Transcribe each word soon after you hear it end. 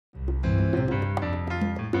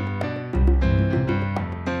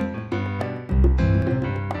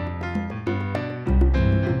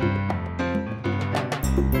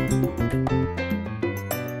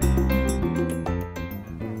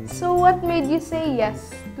what made you say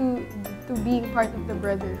yes to being part of the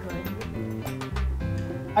Brotherhood?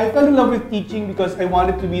 I fell in love with teaching because I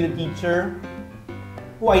wanted to be the teacher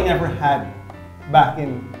who I never had back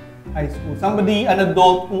in high school. Somebody, an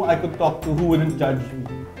adult who I could talk to who wouldn't judge me.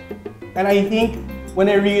 And I think when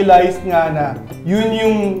I realized nga na yun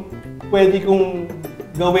yung pwede kong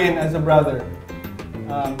gawin as a brother,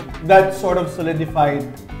 that sort of solidified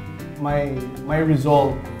my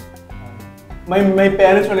resolve. My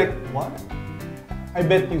parents were like, what? I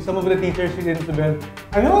bet you, some of the teachers didn't sabihin,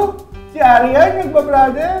 ano? Si Arian, yung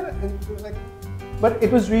brother? Like, but it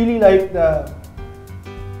was really like that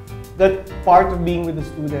part of being with the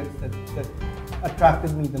students that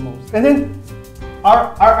attracted me the most. And then,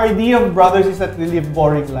 our idea of brothers is that we live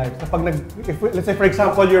boring lives. Let's say, for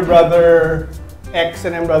example, your brother X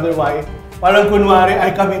and I'm brother Y, parang kunwari,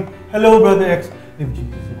 I come in, hello, brother X, live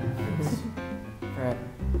Jesus in our hearts.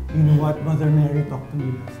 You know what, Brother Mary talked to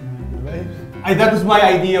me last night. Right? That was my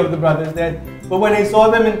idea of the brothers then. But when I saw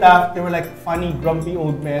them in Taft, they were like funny, grumpy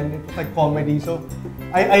old men. It was like comedy. So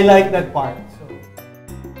I like that part.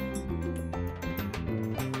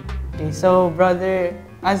 Okay, so brother,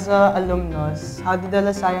 as a alumnus, how did the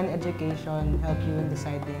Lasayan education help you in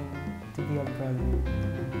deciding to be a brother?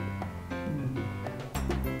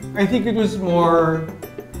 I think it was more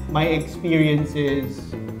my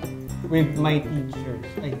experiences with my teachers.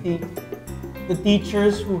 I think the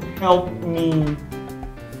teachers who helped me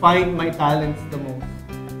find my talents the most.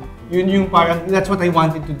 Yun yung parang, that's what I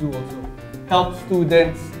wanted to do also. Help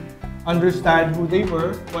students understand who they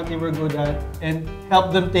were, what they were good at, and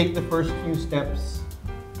help them take the first few steps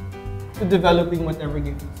to developing whatever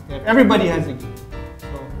gift they have. Everybody has a gift.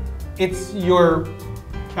 So it's your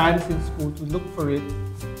chance in school to look for it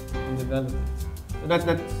and develop it. So that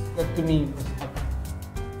to me was